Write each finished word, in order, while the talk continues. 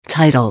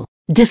Title: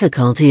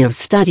 Difficulty of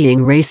Studying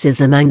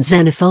Racism and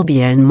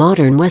Xenophobia in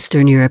Modern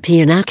Western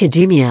European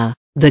Academia,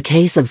 The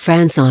Case of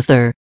France.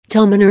 Author: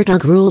 Teoman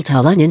Ertuğrul.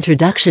 TULUN.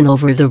 Introduction.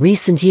 Over the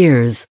recent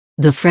years,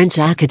 the French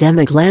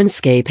academic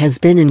landscape has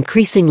been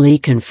increasingly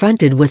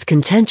confronted with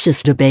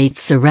contentious debates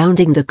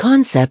surrounding the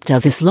concept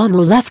of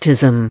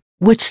Islamoleftism,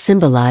 which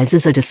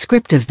symbolizes a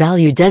descriptive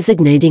value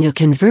designating a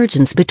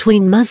convergence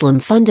between Muslim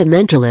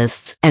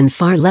fundamentalists and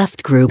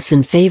far-left groups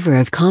in favor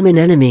of common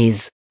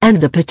enemies, and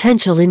the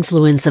potential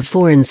influence of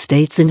foreign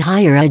states in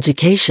higher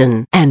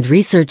education and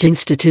research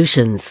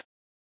institutions.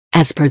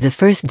 As per the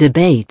first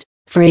debate,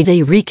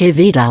 Frédéric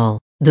Vidal,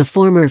 the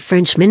former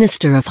French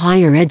Minister of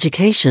Higher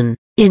Education,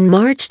 in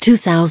March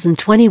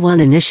 2021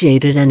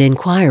 initiated an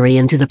inquiry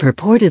into the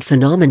purported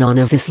phenomenon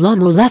of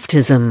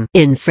Islamoleftism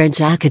in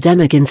French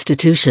academic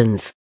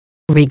institutions.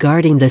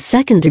 Regarding the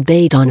second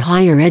debate on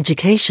higher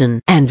education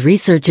and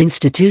research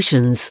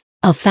institutions,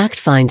 a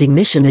fact-finding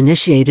mission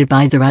initiated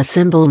by the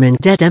Rassemblement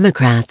des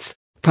Démocrates,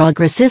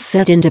 Progressistes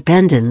et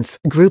Indépendants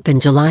group in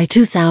July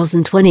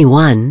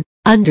 2021,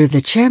 under the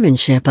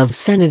chairmanship of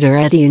Senator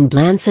Étienne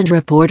Blanc and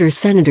reporter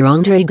Senator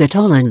André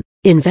Gattolin,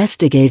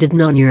 investigated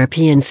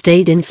non-European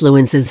state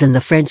influences in the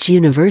French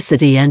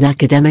university and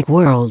academic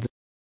world.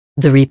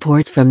 The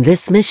report from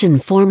this mission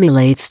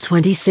formulates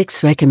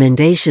 26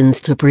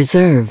 recommendations to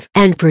preserve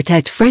and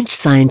protect French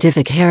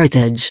scientific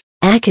heritage,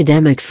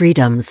 academic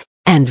freedoms,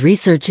 and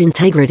research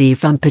integrity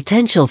from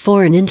potential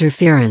foreign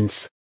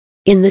interference.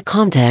 In the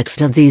context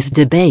of these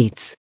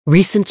debates,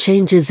 recent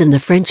changes in the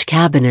French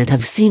cabinet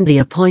have seen the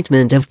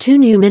appointment of two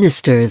new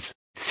ministers,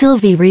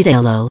 Sylvie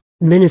Ridelot,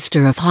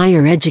 Minister of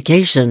Higher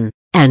Education,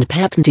 and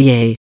Pape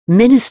Ndiaye,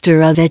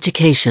 Minister of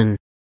Education.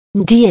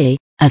 Ndiaye,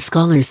 a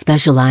scholar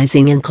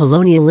specializing in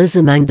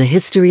colonialism and the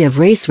history of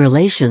race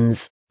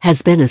relations,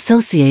 has been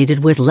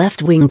associated with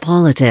left-wing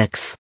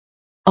politics.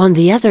 On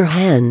the other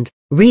hand,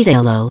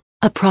 Ridelot,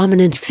 a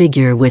prominent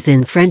figure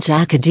within French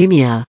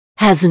academia,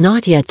 has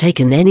not yet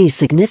taken any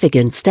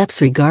significant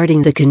steps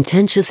regarding the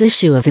contentious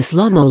issue of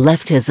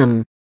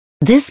Islamoleftism.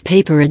 This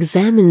paper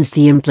examines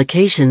the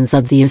implications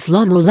of the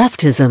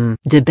Islamoleftism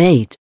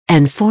debate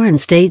and foreign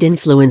state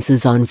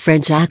influences on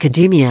French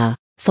academia,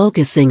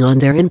 focusing on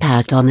their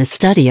impact on the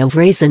study of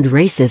race and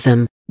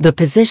racism, the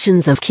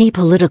positions of key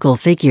political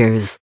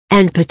figures,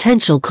 and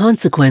potential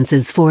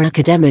consequences for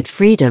academic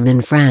freedom in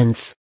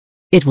France.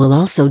 It will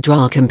also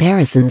draw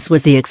comparisons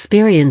with the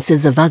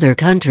experiences of other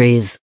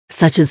countries,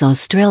 such as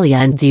Australia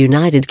and the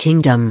United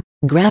Kingdom,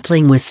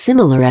 grappling with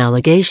similar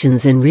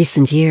allegations in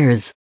recent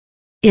years.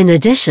 In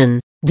addition,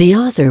 the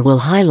author will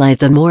highlight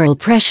the moral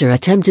pressure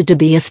attempted to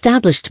be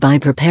established by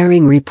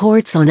preparing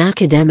reports on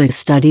academic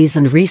studies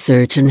and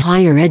research in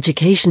higher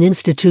education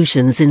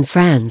institutions in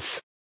France.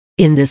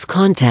 In this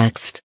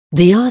context,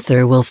 the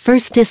author will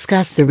first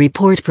discuss the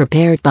report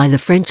prepared by the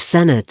French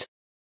Senate.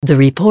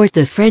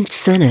 The French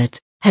Senate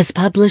has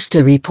published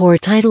a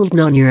report titled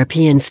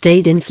Non-European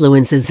State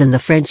Influences in the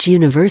French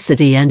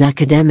University and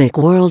Academic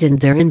World and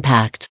Their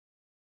Impact.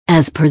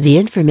 As per the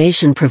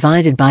information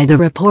provided by the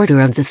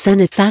reporter of the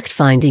Senate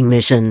fact-finding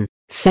mission,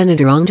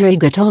 Senator André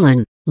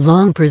Gattolin,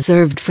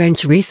 long-preserved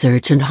French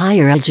research and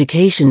higher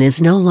education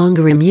is no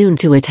longer immune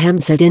to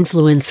attempts at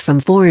influence from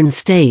foreign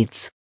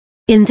states.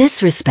 In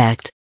this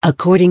respect,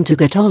 according to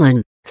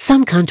Gattolin,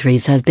 some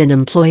countries have been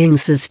employing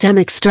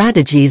systemic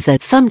strategies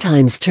that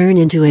sometimes turn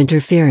into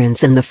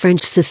interference in the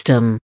French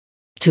system.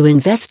 To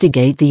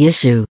investigate the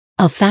issue,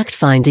 a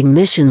fact-finding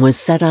mission was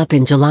set up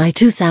in July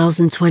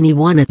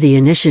 2021 at the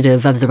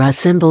initiative of the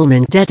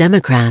Rassemblement des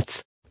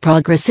Démocrates,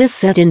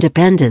 Progressistes et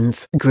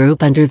Indépendants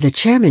group under the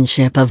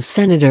chairmanship of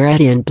Senator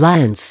Étienne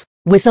Blanc,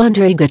 with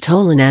André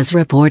Gattolin as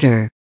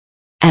reporter.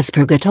 As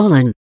per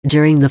Gattolin,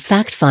 during the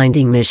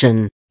fact-finding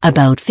mission,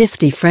 about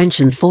 50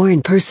 French and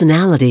foreign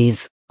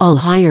personalities, all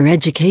higher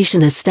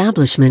education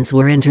establishments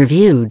were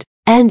interviewed,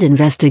 and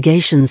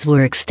investigations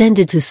were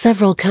extended to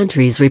several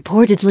countries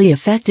reportedly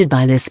affected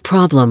by this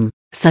problem,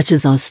 such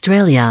as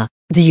Australia,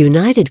 the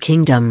United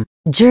Kingdom,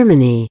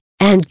 Germany,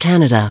 and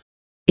Canada.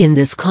 In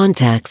this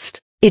context,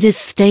 it is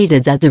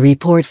stated that the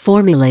report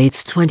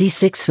formulates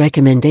 26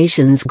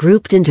 recommendations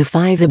grouped into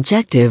 5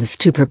 objectives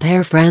to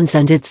prepare France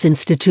and its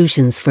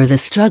institutions for the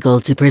struggle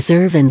to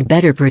preserve and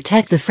better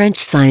protect the French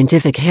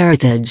scientific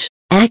heritage,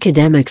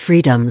 academic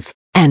freedoms,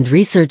 and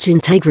research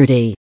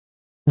integrity.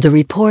 The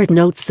report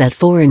notes that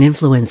foreign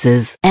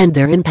influences and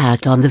their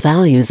impact on the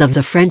values of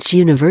the French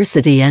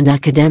university and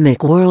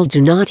academic world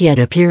do not yet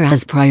appear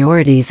as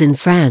priorities in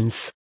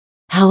France.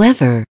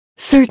 However,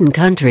 certain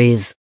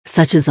countries,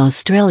 such as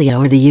Australia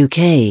or the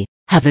UK,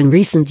 have in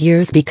recent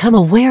years become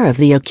aware of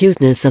the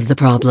acuteness of the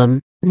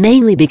problem,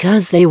 mainly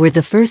because they were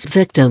the first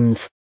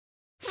victims.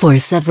 For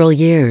several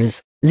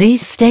years,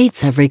 these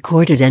states have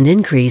recorded an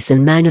increase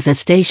in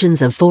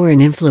manifestations of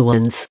foreign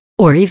influence,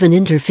 or even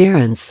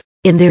interference,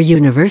 in their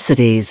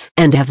universities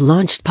and have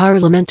launched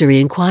parliamentary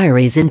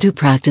inquiries into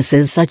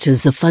practices such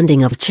as the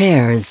funding of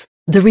chairs,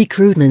 the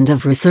recruitment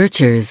of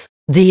researchers,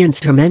 the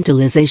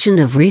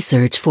instrumentalization of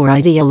research for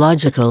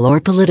ideological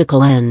or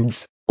political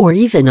ends, or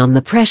even on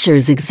the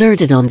pressures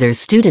exerted on their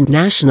student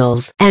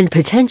nationals and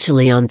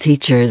potentially on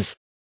teachers.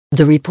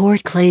 The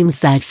report claims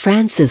that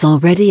France is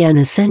already an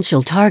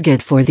essential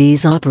target for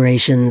these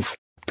operations,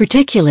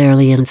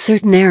 particularly in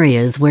certain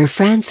areas where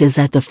France is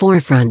at the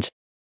forefront.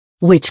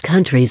 Which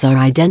countries are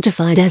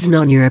identified as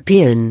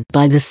non-European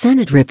by the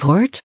Senate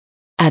report?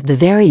 At the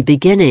very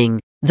beginning,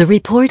 the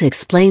report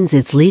explains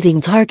its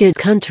leading target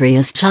country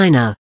is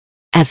China.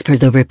 As per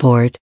the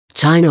report,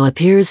 China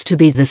appears to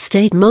be the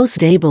state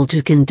most able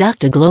to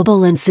conduct a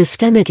global and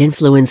systemic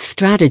influence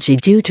strategy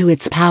due to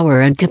its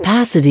power and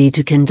capacity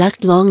to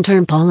conduct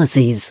long-term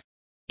policies.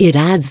 It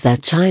adds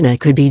that China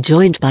could be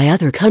joined by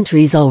other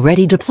countries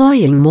already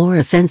deploying more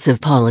offensive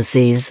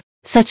policies,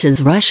 such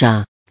as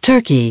Russia,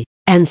 Turkey,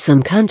 and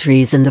some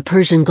countries in the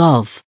Persian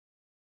Gulf.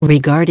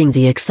 Regarding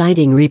the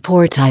exciting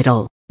report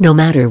title, no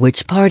matter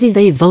which party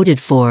they voted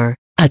for,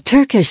 a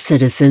Turkish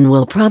citizen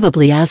will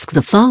probably ask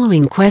the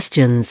following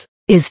questions.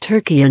 Is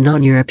Turkey a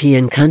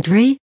non-European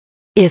country?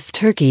 If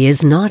Turkey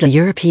is not a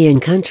European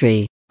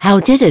country, how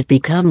did it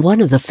become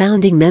one of the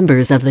founding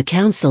members of the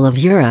Council of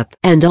Europe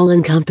and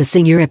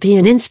all-encompassing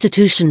European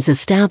institutions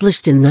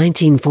established in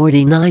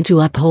 1949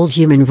 to uphold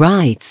human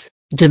rights,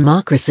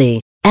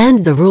 democracy,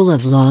 and the rule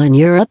of law in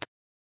Europe?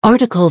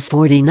 Article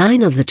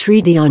 49 of the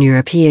Treaty on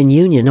European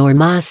Union or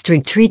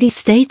Maastricht Treaty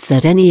states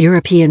that any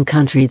European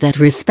country that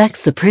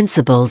respects the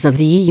principles of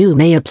the EU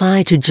may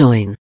apply to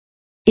join.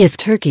 If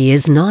Turkey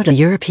is not a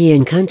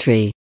European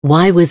country,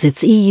 why was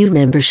its EU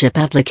membership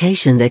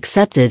application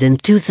accepted in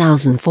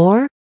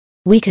 2004?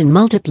 We can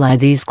multiply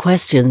these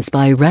questions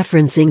by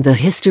referencing the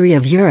history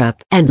of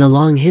Europe and the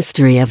long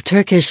history of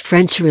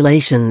Turkish-French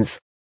relations.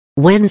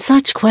 When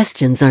such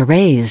questions are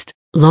raised,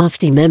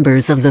 lofty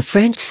members of the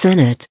French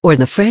Senate or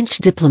the French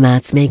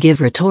diplomats may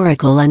give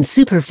rhetorical and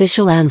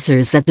superficial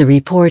answers that the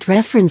report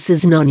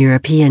references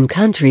non-European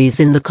countries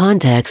in the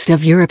context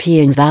of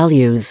European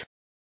values.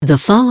 The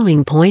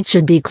following point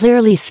should be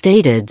clearly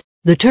stated: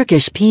 the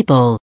Turkish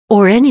people,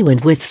 or anyone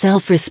with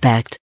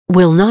self-respect,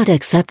 will not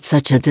accept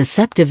such a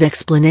deceptive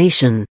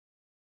explanation.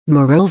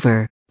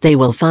 Moreover, they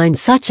will find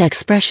such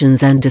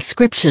expressions and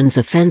descriptions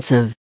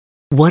offensive.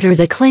 What are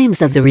the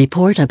claims of the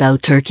report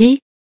about Turkey?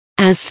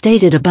 As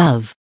stated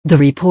above, the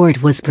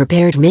report was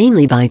prepared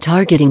mainly by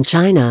targeting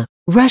China,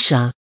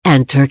 Russia,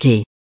 and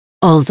Turkey.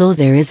 Although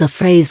there is a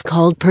phrase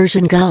called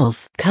Persian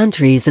Gulf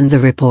countries in the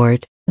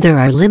report, there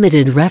are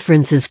limited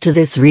references to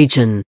this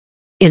region.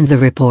 In the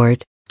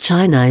report,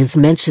 China is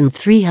mentioned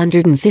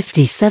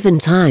 357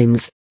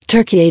 times,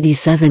 Turkey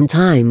 87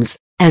 times,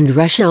 and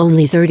Russia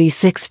only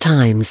 36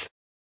 times.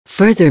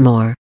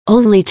 Furthermore,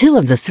 only 2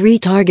 of the 3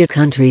 target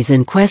countries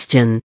in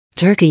question,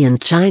 Turkey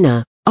and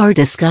China, are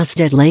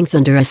discussed at length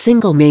under a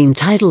single main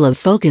title of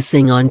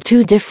focusing on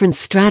 2 different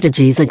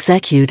strategies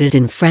executed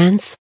in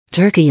France,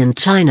 Turkey and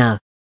China.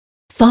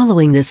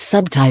 Following this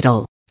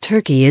subtitle,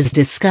 Turkey is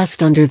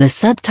discussed under the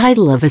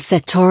subtitle of a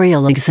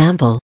sectorial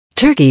example,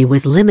 Turkey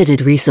with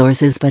limited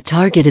resources but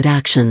targeted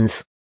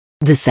actions.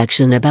 The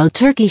section about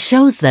Turkey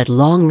shows that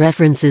long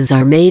references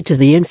are made to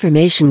the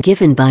information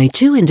given by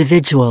 2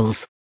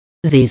 individuals.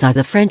 These are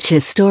the French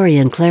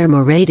historian Claire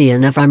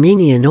Mouradian of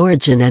Armenian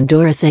origin and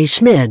Dorothée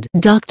Schmid,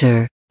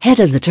 Doctor, head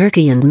of the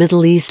Turkey and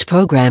Middle East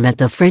program at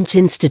the French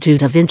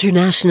Institute of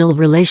International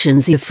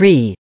Relations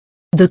IFRI.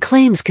 The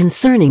claims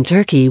concerning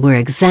Turkey were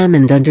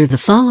examined under the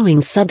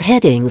following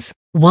subheadings: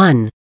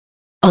 1.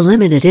 A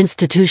limited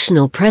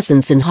institutional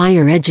presence in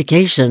higher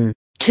education,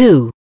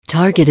 2.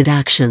 Targeted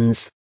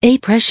actions, A.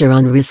 Pressure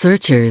on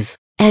researchers,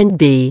 and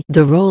B.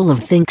 The role of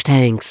think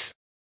tanks.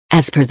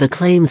 As per the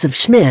claims of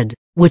Schmid,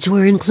 which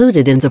were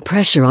included in the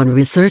Pressure on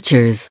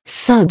Researchers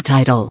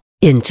subtitle,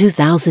 in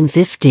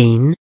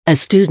 2015, a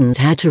student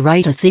had to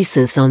write a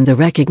thesis on the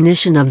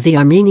recognition of the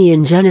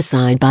Armenian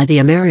genocide by the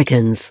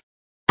Americans.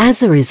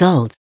 As a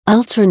result,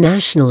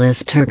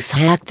 ultra-nationalist Turks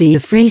hacked the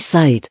IFRI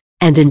site,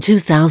 and in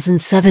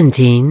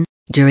 2017,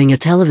 during a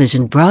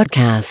television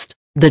broadcast,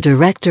 the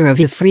director of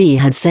IFRI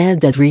had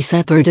said that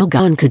Recep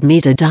Erdoğan could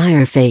meet a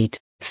dire fate,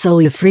 so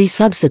IFRI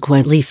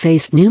subsequently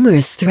faced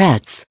numerous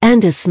threats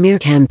and a smear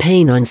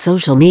campaign on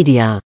social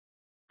media.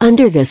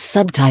 Under this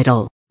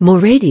subtitle,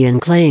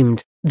 Mouradian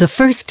claimed, the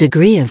first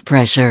degree of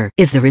pressure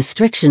is the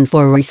restriction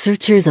for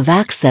researchers of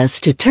access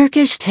to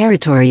Turkish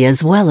territory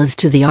as well as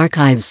to the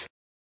archives.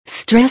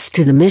 Stress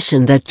to the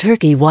mission that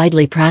Turkey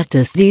widely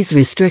practiced these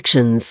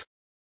restrictions.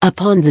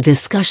 Upon the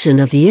discussion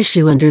of the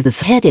issue under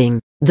this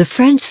heading, the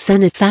French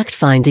Senate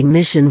fact-finding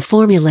mission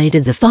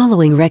formulated the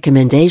following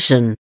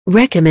recommendation.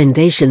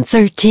 Recommendation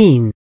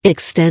 13.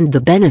 Extend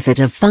the benefit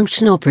of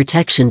functional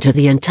protection to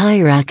the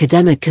entire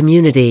academic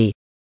community.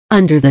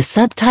 Under the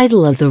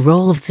subtitle of the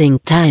role of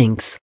think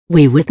tanks,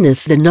 we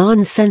witness the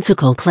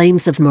nonsensical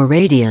claims of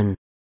Mouradian.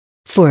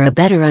 For a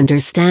better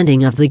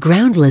understanding of the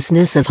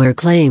groundlessness of her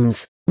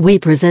claims, we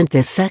present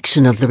this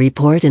section of the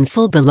report in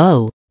full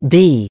below.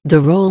 B. The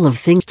role of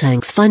think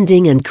tanks.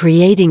 Funding and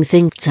creating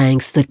think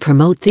tanks that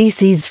promote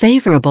theses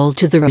favorable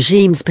to the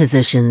regime's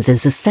positions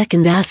is the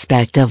second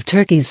aspect of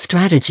Turkey's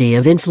strategy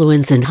of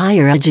influence in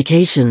higher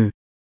education.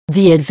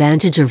 The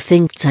advantage of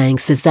think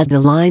tanks is that the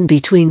line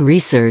between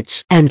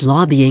research and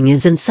lobbying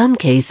is in some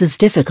cases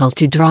difficult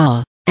to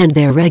draw, and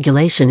their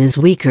regulation is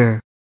weaker.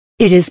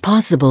 It is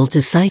possible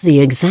to cite the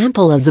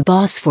example of the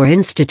Bosphore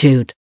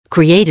Institute,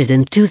 created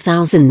in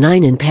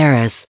 2009 in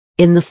Paris,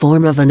 in the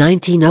form of a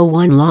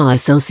 1901 law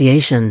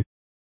association.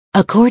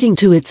 According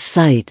to its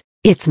site,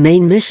 its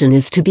main mission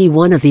is to be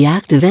one of the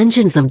active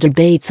engines of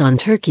debates on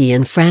Turkey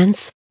and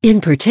France,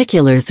 in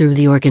particular through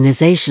the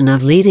organization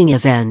of leading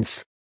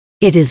events.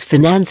 It is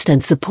financed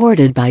and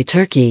supported by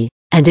Turkey,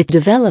 and it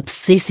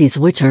develops theses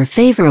which are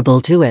favorable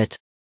to it.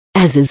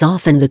 As is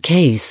often the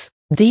case,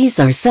 these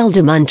are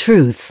seldom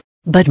untruths,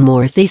 but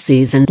more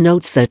theses and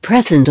notes that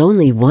present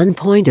only one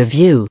point of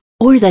view,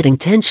 or that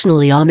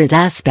intentionally omit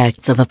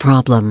aspects of a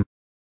problem.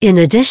 In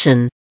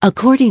addition,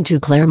 according to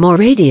Claire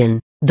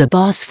Moradian, the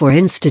Bosphore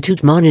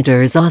Institute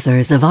monitors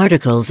authors of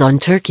articles on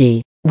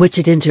Turkey, which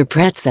it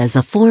interprets as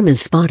a form of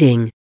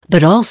spotting,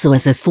 but also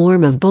as a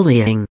form of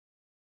bullying.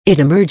 It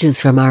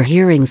emerges from our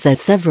hearings that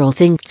several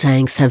think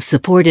tanks have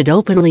supported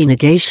openly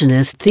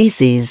negationist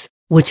theses,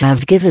 which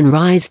have given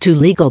rise to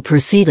legal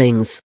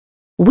proceedings.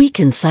 We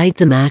can cite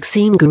the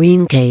Maxime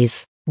Green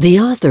case, the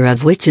author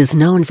of which is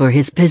known for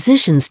his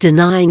positions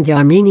denying the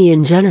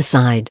Armenian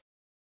genocide.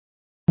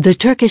 The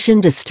Turkish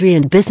Industry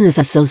and Business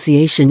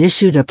Association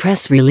issued a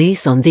press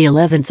release on the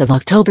 11th of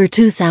October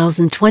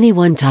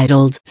 2021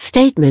 titled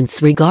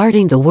 "Statements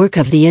regarding the work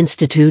of the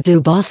Institut du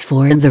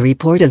Bosphore and the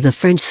report of the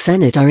French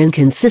Senate are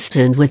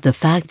inconsistent with the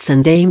facts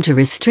and aim to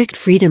restrict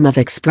freedom of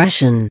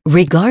expression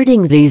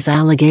regarding these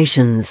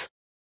allegations."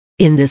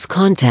 In this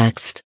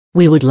context,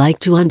 we would like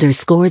to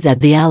underscore that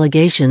the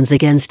allegations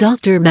against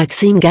Dr.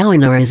 Maxime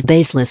Gouin are as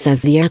baseless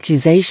as the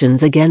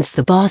accusations against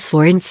the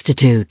Bosphore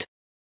Institute.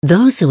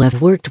 Those who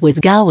have worked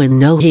with Gouin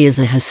know he is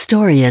a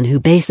historian who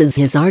bases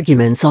his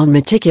arguments on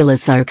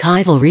meticulous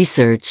archival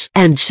research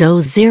and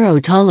shows zero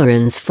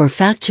tolerance for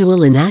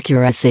factual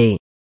inaccuracy.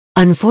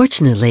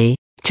 Unfortunately,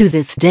 to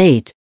this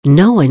date,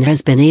 no one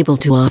has been able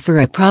to offer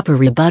a proper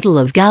rebuttal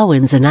of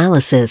Gouin's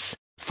analysis,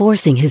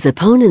 forcing his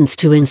opponents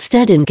to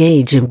instead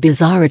engage in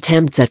bizarre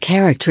attempts at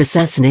character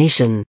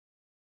assassination.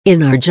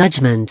 In our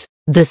judgment,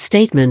 the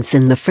statements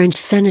in the French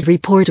Senate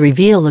report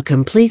reveal a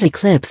complete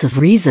eclipse of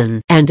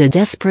reason and a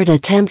desperate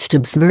attempt to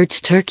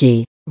besmirch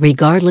Turkey,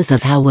 regardless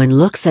of how one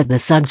looks at the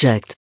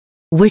subject.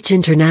 Which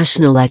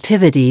international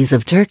activities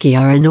of Turkey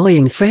are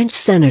annoying French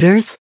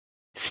senators?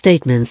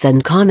 Statements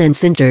and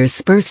comments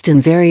interspersed in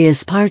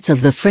various parts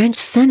of the French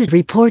Senate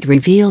report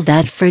reveal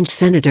that French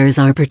senators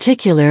are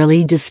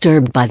particularly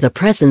disturbed by the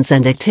presence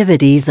and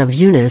activities of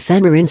Yunus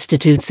Emre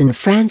institutes in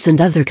France and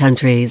other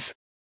countries.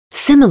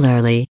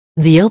 Similarly,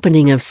 the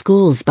opening of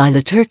schools by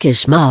the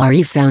Turkish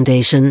Ma'arif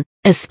Foundation,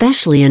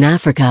 especially in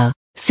Africa,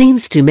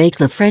 seems to make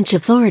the French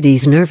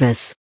authorities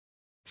nervous.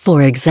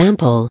 For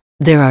example,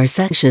 there are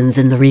sections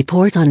in the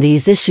report on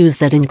these issues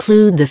that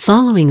include the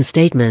following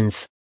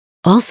statements.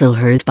 Also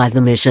heard by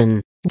the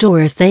mission,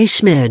 Dorothée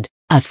Schmid,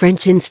 a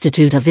French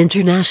Institute of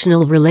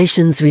International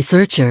Relations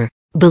researcher,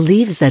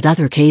 believes that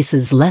other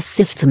cases less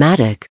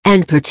systematic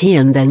and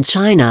partisan than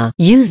China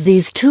use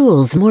these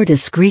tools more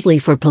discreetly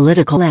for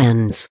political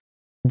ends.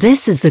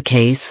 This is the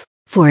case,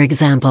 for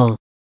example,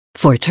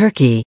 for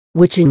Turkey,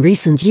 which in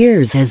recent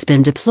years has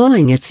been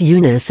deploying its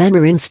Yunus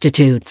Emre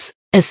institutes,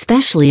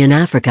 especially in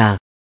Africa.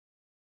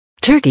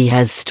 Turkey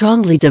has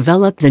strongly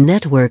developed the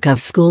network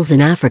of schools in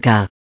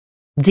Africa.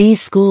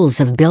 These schools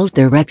have built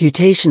their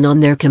reputation on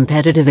their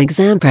competitive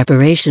exam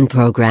preparation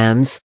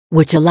programs,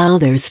 which allow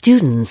their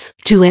students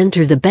to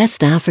enter the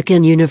best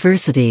African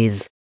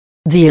universities.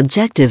 The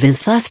objective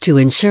is thus to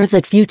ensure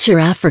that future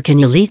African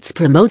elites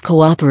promote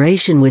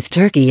cooperation with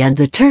Turkey and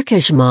the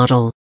Turkish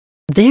model.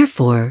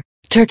 Therefore,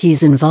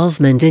 Turkey's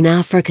involvement in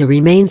Africa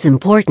remains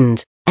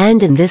important,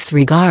 and in this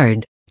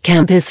regard,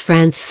 Campus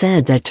France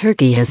said that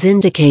Turkey has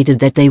indicated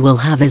that they will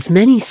have as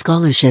many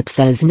scholarships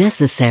as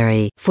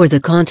necessary for the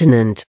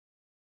continent.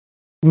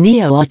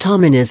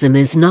 Neo-Ottomanism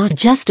is not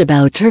just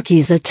about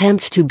Turkey's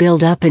attempt to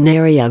build up an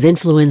area of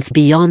influence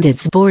beyond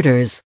its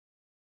borders.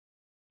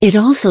 It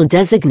also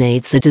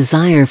designates a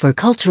desire for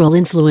cultural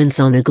influence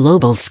on a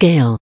global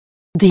scale.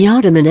 The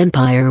Ottoman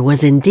Empire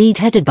was indeed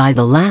headed by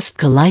the last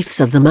caliphs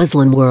of the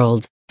Muslim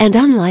world, and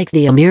unlike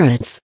the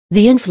Emirates,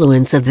 the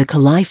influence of the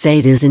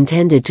caliphate is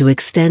intended to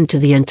extend to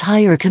the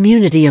entire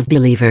community of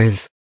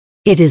believers.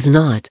 It is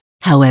not,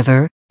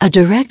 however, a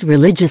direct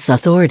religious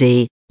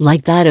authority,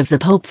 like that of the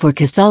Pope for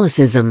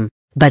Catholicism,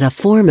 but a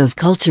form of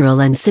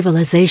cultural and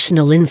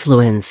civilizational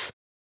influence.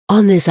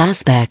 On this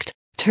aspect,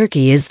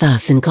 Turkey is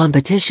thus in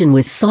competition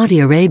with Saudi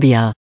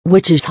Arabia,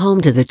 which is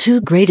home to the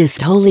two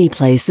greatest holy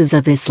places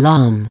of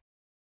Islam.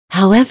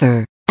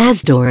 However,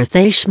 as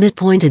Dorothée Schmidt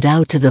pointed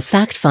out to the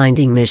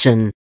fact-finding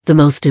mission, the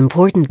most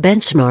important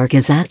benchmark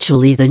is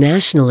actually the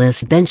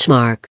nationalist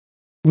benchmark.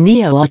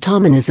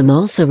 Neo-Ottomanism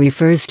also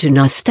refers to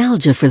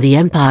nostalgia for the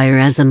empire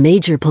as a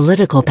major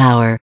political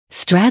power,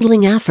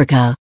 straddling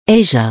Africa,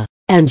 Asia,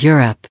 and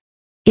Europe.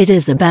 It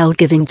is about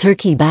giving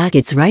Turkey back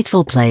its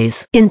rightful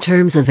place in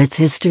terms of its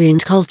history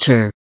and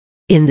culture.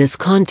 In this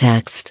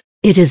context,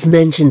 It is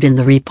mentioned in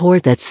the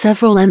report that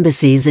several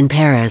embassies in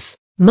Paris,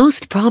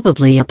 most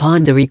probably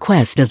upon the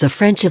request of the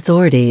French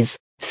authorities,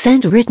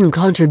 sent written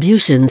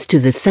contributions to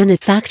the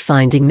Senate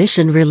fact-finding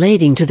mission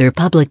relating to their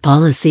public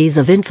policies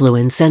of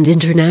influence and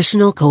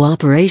international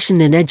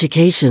cooperation in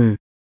education.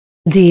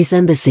 These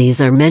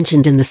embassies are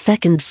mentioned in the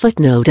second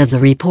footnote of the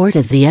report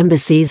as the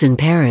embassies in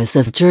Paris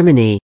of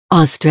Germany,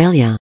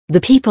 Australia,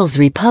 the People's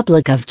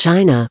Republic of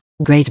China,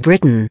 Great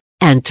Britain,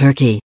 and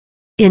Turkey.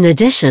 In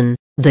addition,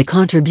 the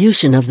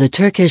contribution of the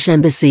Turkish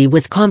embassy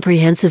with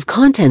comprehensive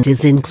content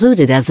is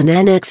included as an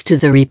annex to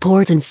the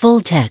report in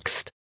full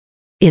text.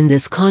 In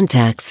this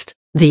context,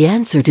 the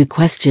answer to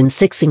question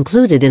 6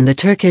 included in the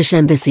Turkish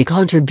embassy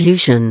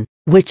contribution,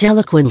 which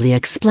eloquently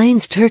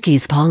explains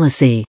Turkey's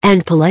policy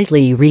and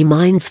politely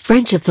reminds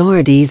French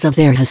authorities of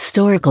their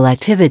historical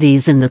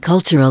activities in the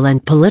cultural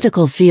and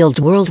political field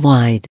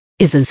worldwide,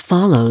 is as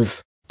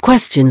follows.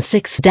 Question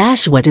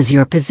 6. What is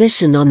your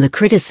position on the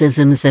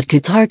criticisms that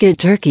could target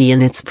Turkey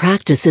and its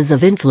practices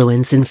of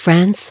influence in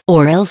France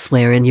or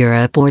elsewhere in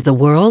Europe or the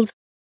world?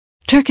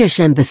 Turkish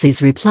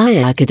embassies reply.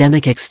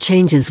 Academic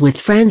exchanges with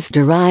France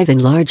derive in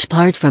large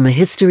part from a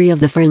history of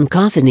the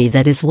Francophonie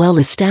that is well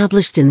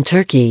established in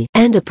Turkey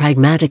and a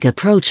pragmatic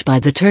approach by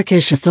the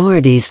Turkish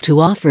authorities to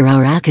offer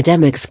our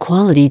academics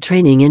quality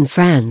training in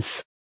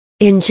France.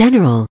 In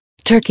general,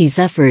 Turkey's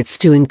efforts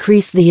to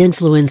increase the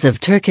influence of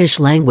Turkish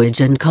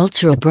language and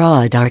culture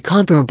abroad are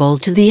comparable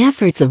to the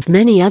efforts of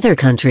many other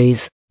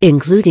countries,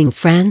 including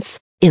France,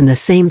 in the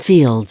same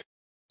field.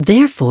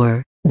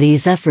 Therefore,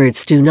 these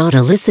efforts do not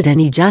elicit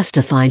any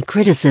justified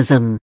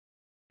criticism.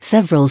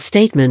 Several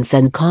statements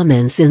and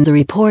comments in the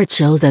report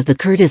show that the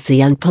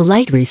courtesy and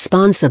polite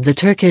response of the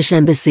Turkish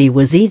embassy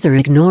was either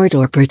ignored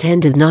or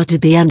pretended not to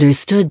be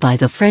understood by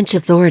the French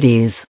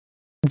authorities.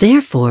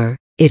 Therefore,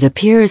 it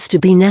appears to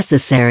be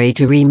necessary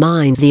to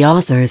remind the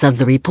authors of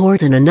the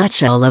report in a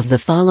nutshell of the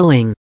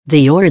following.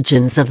 The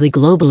origins of the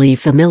globally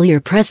familiar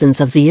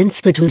presence of the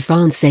Institut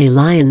Français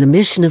lie in the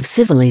mission of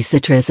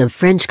civilicitris of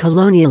French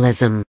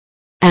colonialism.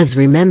 As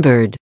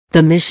remembered,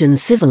 the mission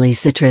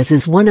civilicitris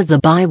is one of the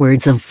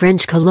bywords of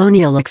French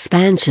colonial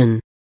expansion.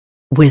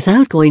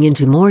 Without going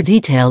into more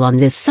detail on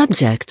this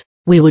subject,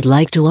 we would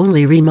like to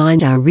only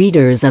remind our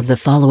readers of the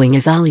following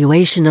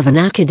evaluation of an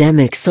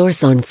academic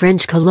source on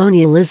French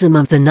colonialism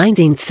of the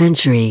 19th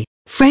century.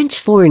 French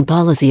foreign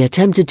policy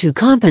attempted to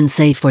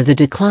compensate for the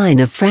decline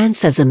of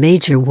France as a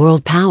major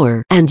world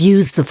power and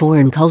used the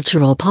foreign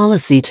cultural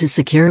policy to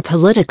secure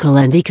political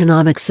and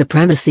economic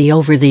supremacy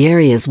over the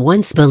areas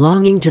once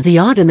belonging to the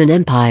Ottoman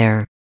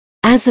Empire.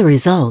 As a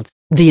result,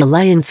 the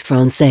Alliance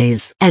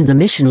Française and the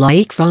Mission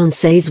Laïque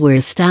Française were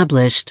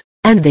established,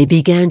 and they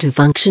began to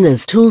function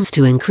as tools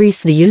to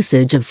increase the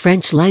usage of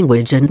French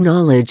language and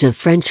knowledge of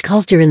French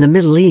culture in the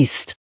Middle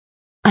East.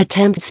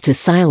 Attempts to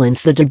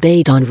silence the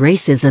debate on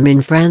racism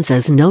in France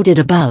as noted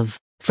above,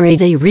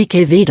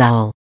 Frédéric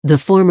Vidal, the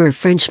former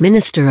French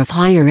Minister of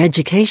Higher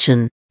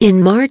Education,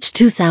 in March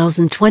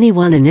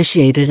 2021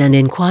 initiated an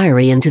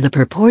inquiry into the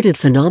purported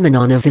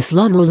phenomenon of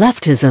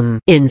Islamo-leftism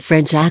in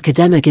French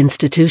academic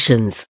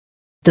institutions.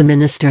 The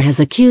minister has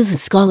accused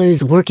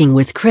scholars working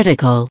with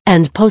critical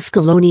and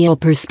post-colonial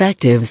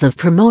perspectives of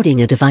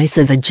promoting a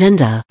divisive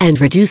agenda and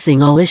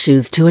reducing all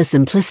issues to a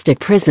simplistic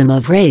prism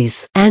of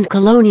race and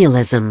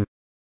colonialism.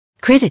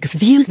 Critics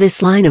view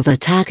this line of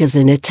attack as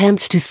an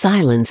attempt to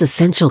silence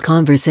essential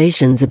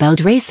conversations about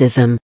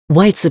racism,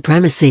 white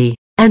supremacy,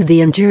 and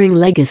the enduring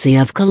legacy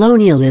of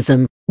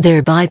colonialism,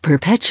 thereby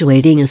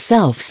perpetuating a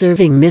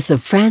self-serving myth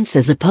of France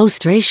as a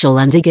post-racial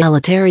and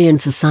egalitarian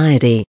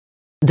society.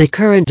 The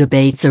current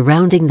debate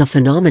surrounding the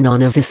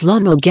phenomenon of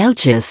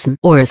Islamo-gauchism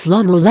or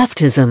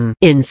Islamo-leftism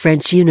in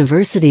French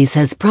universities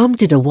has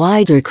prompted a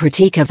wider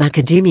critique of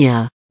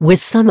academia, with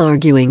some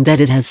arguing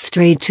that it has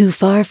strayed too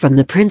far from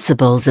the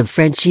principles of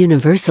French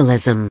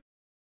universalism.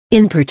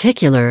 In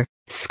particular,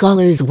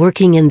 scholars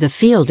working in the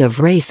field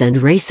of race and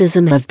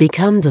racism have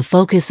become the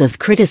focus of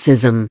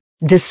criticism,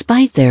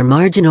 despite their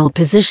marginal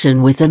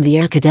position within the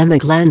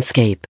academic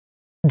landscape.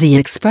 The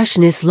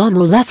expression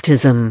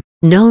Islamo-leftism,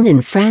 known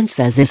in France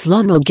as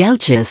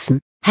Islamo-gauchism,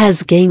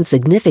 has gained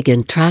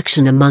significant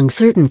traction among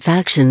certain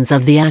factions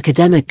of the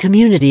academic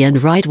community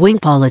and right-wing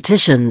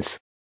politicians.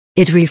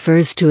 It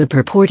refers to a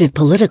purported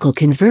political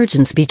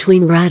convergence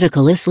between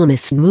radical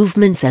Islamist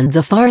movements and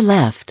the far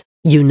left,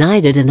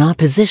 united in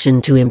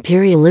opposition to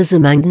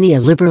imperialism and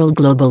neoliberal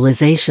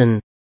globalization.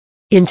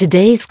 In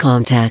today's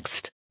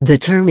context, the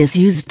term is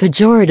used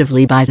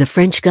pejoratively by the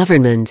French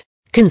government,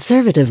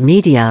 conservative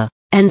media,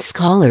 and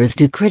scholars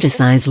to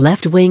criticize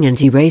left-wing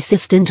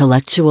anti-racist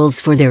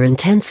intellectuals for their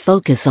intense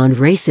focus on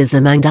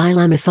racism and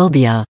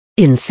Islamophobia,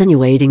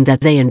 insinuating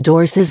that they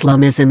endorse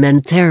Islamism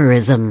and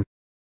terrorism.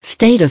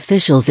 State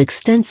officials'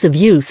 extensive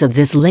use of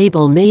this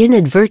label may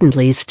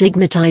inadvertently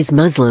stigmatize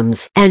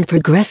Muslims and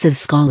progressive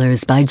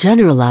scholars by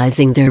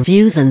generalizing their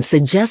views and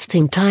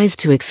suggesting ties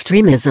to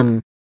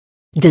extremism.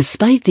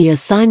 Despite the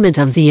assignment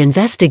of the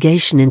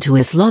investigation into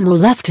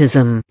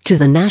Islamo-leftism to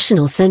the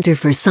National Center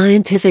for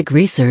Scientific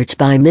Research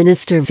by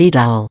Minister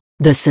Vidal,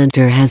 The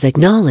center has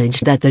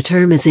acknowledged that the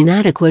term is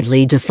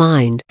inadequately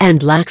defined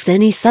and lacks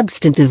any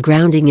substantive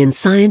grounding in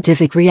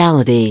scientific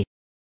reality.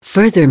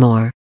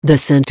 Furthermore, the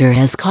center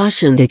has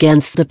cautioned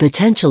against the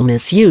potential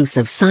misuse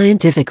of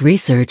scientific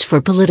research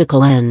for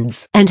political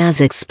ends and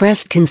has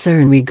expressed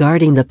concern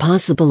regarding the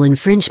possible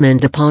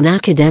infringement upon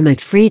academic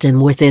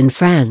freedom within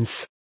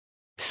France.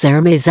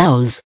 Sarah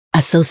Mazouz,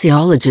 a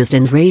sociologist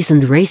and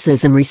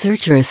racism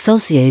researcher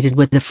associated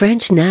with the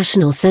French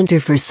National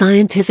Center for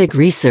Scientific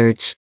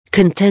Research,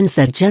 contends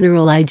that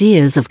general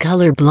ideas of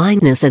color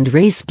blindness and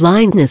race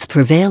blindness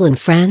prevail in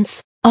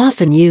France,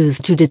 often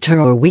used to deter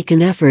or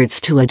weaken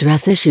efforts to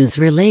address issues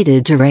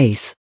related to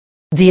race.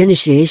 The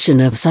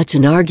initiation of such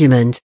an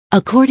argument,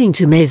 according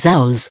to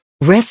Mazouz,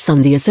 rests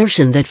on the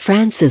assertion that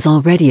France is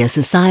already a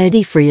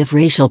society free of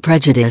racial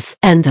prejudice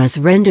and thus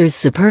renders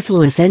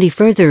superfluous any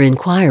further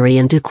inquiry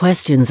into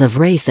questions of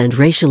race and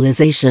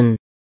racialization.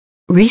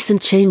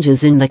 Recent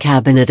changes in the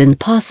cabinet and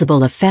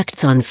possible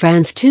effects on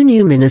France. 2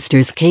 new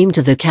ministers came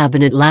to the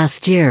cabinet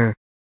last year.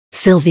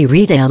 Sylvie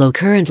Ridello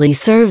currently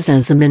serves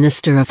as a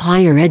Minister of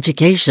Higher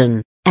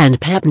Education, and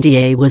Pape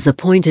Ndiaye was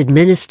appointed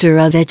Minister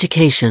of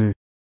Education.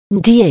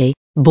 Ndiaye,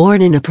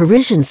 born in a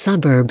Parisian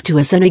suburb to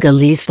a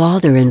Senegalese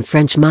father and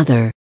French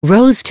mother,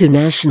 rose to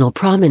national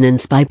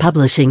prominence by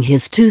publishing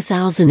his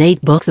 2008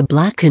 book The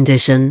Black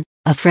Condition,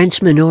 A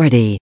French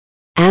Minority.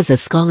 As a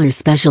scholar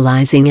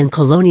specializing in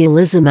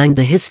colonialism and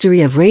the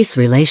history of race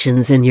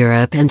relations in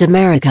Europe and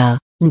America,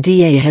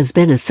 Ndiaye has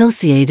been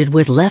associated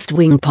with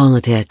left-wing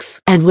politics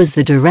and was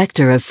the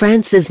director of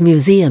France's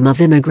Museum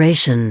of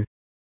Immigration.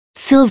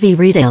 Sylvie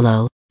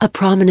Ridello, a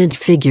prominent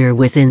figure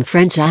within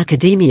French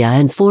academia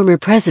and former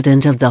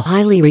president of the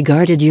highly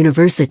regarded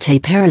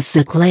Université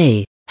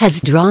Paris-Saclay,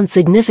 has drawn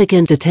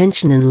significant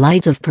attention in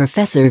light of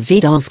Professor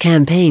Vidal's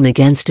campaign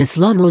against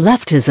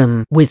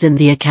Islamo-leftism within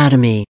the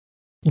academy.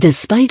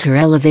 Despite her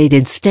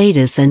elevated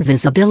status and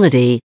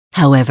visibility,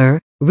 however,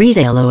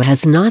 Ridello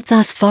has not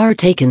thus far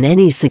taken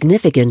any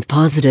significant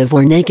positive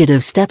or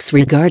negative steps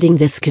regarding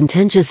this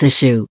contentious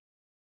issue.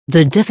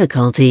 The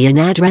difficulty in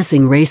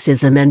addressing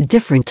racism and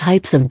different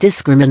types of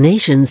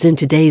discriminations in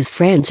today's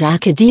French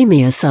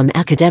academia. Some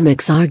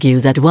academics argue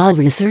that while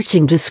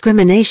researching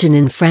discrimination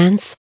in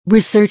France,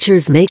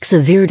 researchers make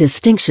severe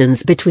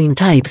distinctions between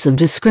types of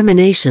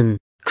discrimination,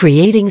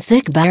 creating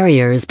thick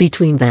barriers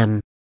between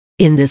them.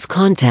 In this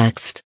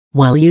context,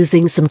 while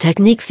using some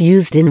techniques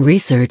used in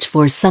research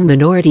for some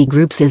minority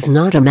groups is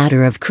not a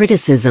matter of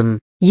criticism,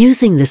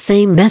 using the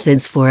same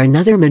methods for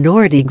another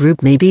minority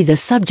group may be the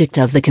subject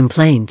of the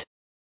complaint.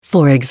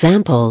 For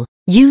example,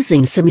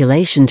 using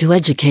simulation to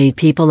educate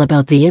people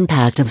about the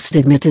impact of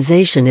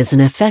stigmatization is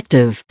an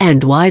effective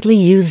and widely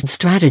used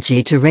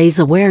strategy to raise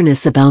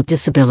awareness about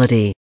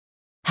disability.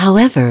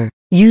 However,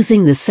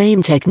 using the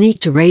same technique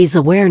to raise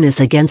awareness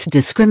against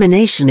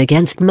discrimination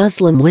against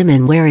Muslim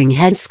women wearing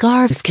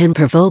headscarves can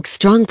provoke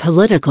strong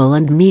political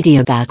and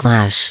media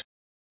backlash.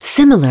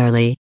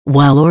 Similarly,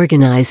 while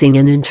organizing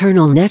an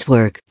internal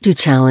network to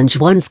challenge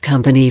one's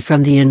company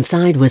from the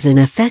inside was an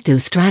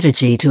effective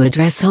strategy to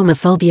address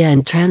homophobia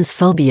and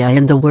transphobia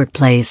in the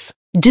workplace,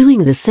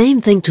 doing the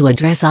same thing to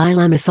address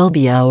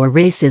Islamophobia or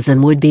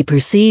racism would be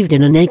perceived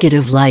in a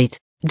negative light,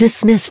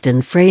 dismissed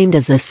and framed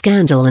as a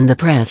scandal in the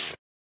press.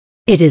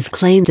 It is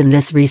claimed in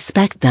this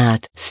respect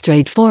that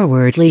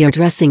straightforwardly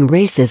addressing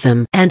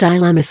racism and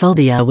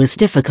Islamophobia was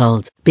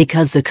difficult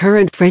because the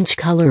current French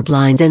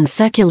colorblind and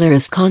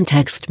secularist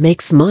context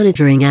makes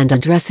monitoring and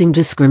addressing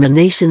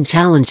discrimination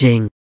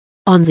challenging.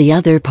 On the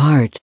other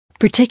part,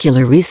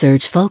 particular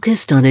research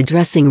focused on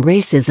addressing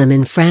racism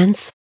in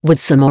France,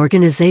 with some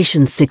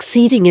organizations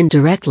succeeding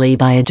indirectly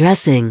by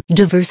addressing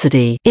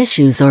diversity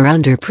issues or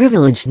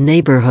underprivileged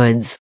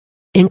neighborhoods.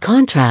 In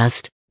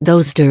contrast,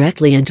 those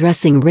directly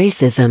addressing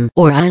racism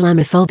or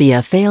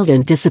Islamophobia failed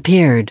and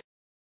disappeared.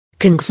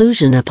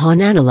 Conclusion: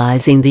 upon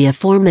analyzing the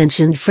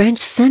aforementioned French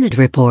Senate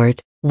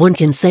report, one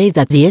can say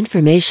that the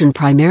information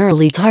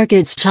primarily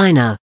targets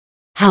China.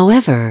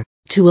 However,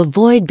 to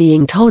avoid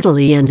being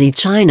totally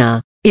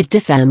anti-China, it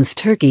diffams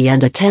Turkey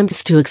and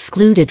attempts to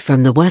exclude it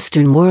from the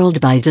Western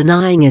world by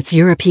denying its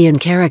European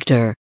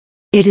character.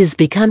 It is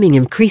becoming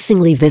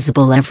increasingly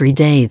visible every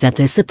day that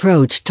this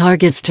approach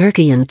targets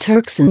Turkey and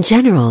Turks in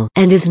general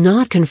and is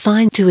not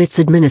confined to its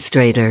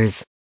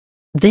administrators.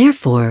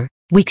 Therefore,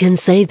 we can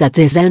say that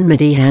this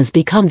enmity has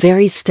become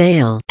very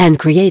stale and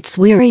creates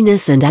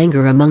weariness and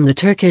anger among the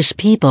Turkish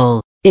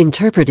people,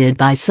 interpreted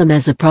by some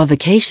as a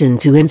provocation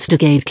to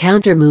instigate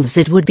countermoves.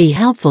 It would be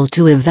helpful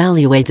to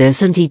evaluate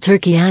this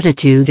anti-Turkey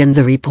attitude in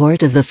the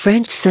report of the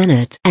French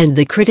Senate and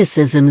the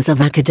criticisms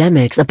of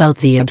academics about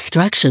the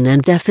obstruction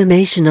and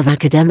defamation of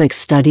academic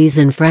studies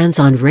in France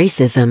on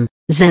racism,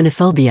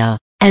 xenophobia,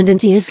 and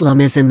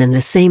anti-Islamism in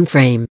the same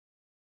frame.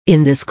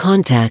 In this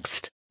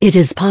context, it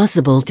is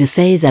possible to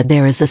say that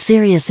there is a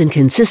serious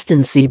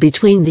inconsistency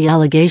between the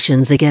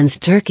allegations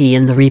against Turkey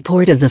in the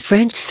report of the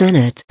French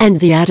Senate and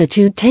the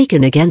attitude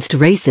taken against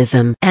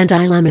racism and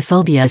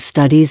Islamophobia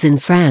studies in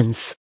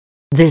France.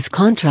 This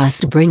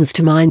contrast brings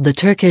to mind the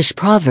Turkish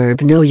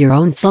proverb "know your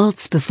own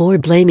faults before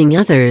blaming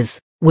others,"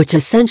 which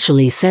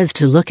essentially says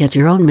to look at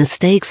your own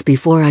mistakes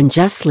before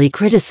unjustly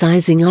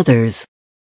criticizing others.